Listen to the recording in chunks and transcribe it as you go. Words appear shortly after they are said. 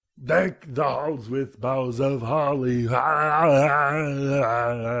Deck the halls with boughs of holly.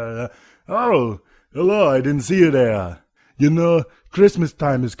 Oh, hello, I didn't see you there. You know, Christmas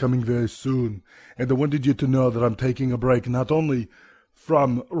time is coming very soon, and I wanted you to know that I'm taking a break not only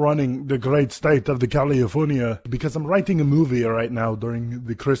from running the great state of the California, because I'm writing a movie right now during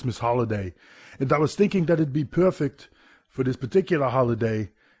the Christmas holiday, and I was thinking that it'd be perfect for this particular holiday,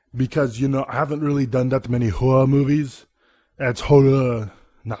 because, you know, I haven't really done that many horror movies. That's horror.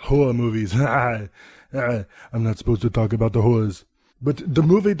 Not horror movies. I'm not supposed to talk about the horrors. But the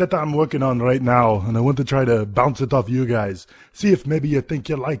movie that I'm working on right now, and I want to try to bounce it off you guys, see if maybe you think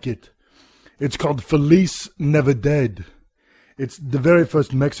you like it. It's called Feliz, Never Dead. It's the very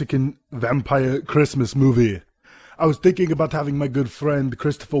first Mexican vampire Christmas movie. I was thinking about having my good friend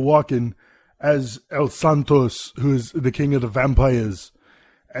Christopher Walken as El Santos, who is the king of the vampires.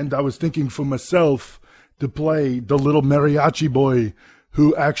 And I was thinking for myself to play the little mariachi boy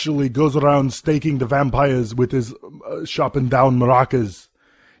who actually goes around staking the vampires with his chopping down maracas.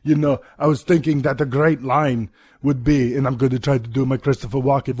 You know, I was thinking that a great line would be, and I'm going to try to do my Christopher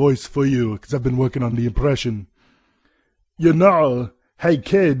Walken voice for you, because I've been working on the impression. You know, hey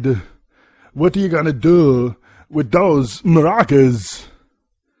kid, what are you going to do with those maracas?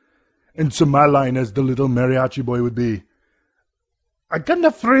 And so my line as the little mariachi boy would be, I'm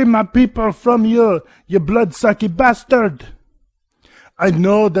gonna free my people from you, you bloodsucky bastard. I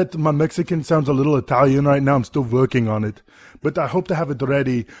know that my Mexican sounds a little Italian right now. I'm still working on it. But I hope to have it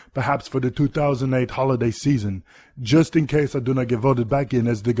ready perhaps for the 2008 holiday season, just in case I do not get voted back in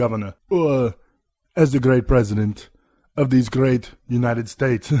as the governor or as the great president of these great United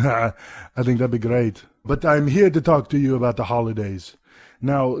States. I think that'd be great. But I'm here to talk to you about the holidays.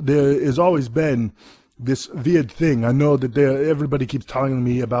 Now, there has always been this weird thing. I know that everybody keeps telling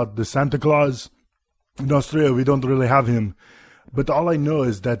me about the Santa Claus. In Australia, we don't really have him. But all I know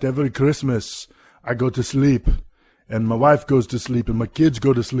is that every Christmas I go to sleep, and my wife goes to sleep, and my kids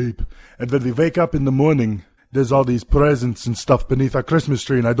go to sleep. And when we wake up in the morning, there's all these presents and stuff beneath our Christmas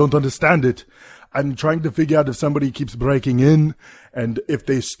tree, and I don't understand it. I'm trying to figure out if somebody keeps breaking in, and if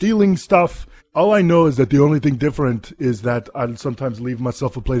they're stealing stuff. All I know is that the only thing different is that I'll sometimes leave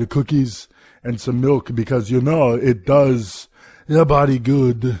myself a plate of cookies and some milk, because, you know, it does your body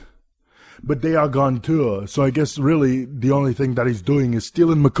good. But they are gone too, so I guess really the only thing that he's doing is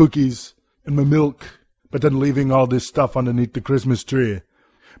stealing my cookies and my milk, but then leaving all this stuff underneath the Christmas tree.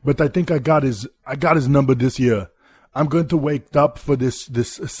 But I think I got his number this year. I'm going to wake up for this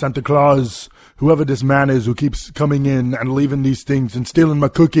Santa Claus, whoever this man is who keeps coming in and leaving these things and stealing my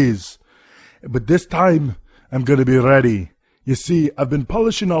cookies. But this time, I'm going to be ready. You see, I've been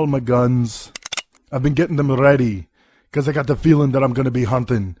polishing all my guns. I've been getting them ready, because I got the feeling that I'm going to be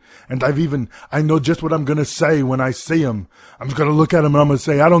hunting. And I know just what I'm going to say when I see him. I'm just going to look at him and I'm going to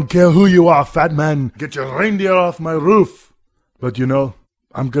say, I don't care who you are, fat man. Get your reindeer off my roof. But you know,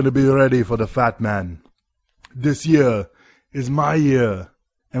 I'm going to be ready for the fat man. This year is my year.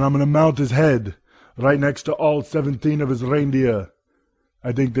 And I'm going to mount his head right next to all 17 of his reindeer.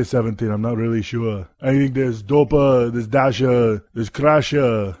 I think there's 17, I'm not really sure. I think there's Dopa, there's Dasher, there's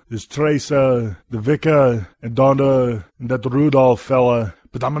Crasher, there's Tracer, the Vicar, and Donna, and that Rudolph fella.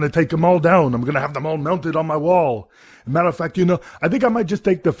 But I'm going to take them all down. I'm going to have them all mounted on my wall. As a matter of fact, you know, I think I might just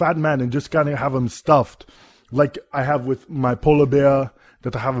take the fat man and just kind of have him stuffed, like I have with my polar bear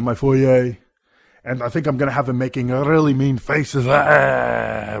that I have in my foyer. And I think I'm going to have him making really mean faces.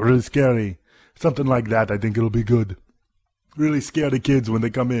 Really scary. Something like that. I think it'll be good. Really scare the kids when they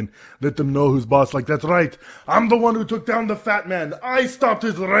come in. Let them know who's boss. Like, that's right. I'm the one who took down the fat man. I stopped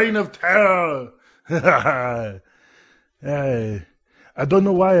his reign of terror. Hey, I don't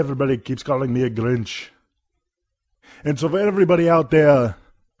know why everybody keeps calling me a Grinch. And so for everybody out there,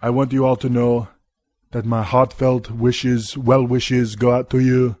 I want you all to know that my heartfelt wishes, well wishes go out to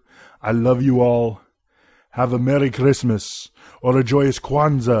you. I love you all. Have a Merry Christmas, or a joyous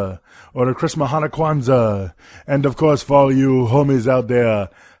Kwanzaa, or a Christmahana Kwanzaa. And of course, for all you homies out there,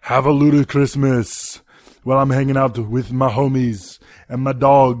 have a Luda Christmas. While I'm hanging out with my homies and my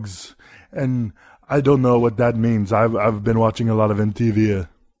dogs. And I don't know what that means. I've been watching a lot of MTV.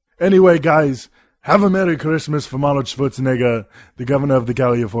 Anyway, guys, have a Merry Christmas from Arnold Schwarzenegger, the governor of the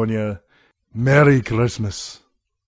California. Merry Christmas.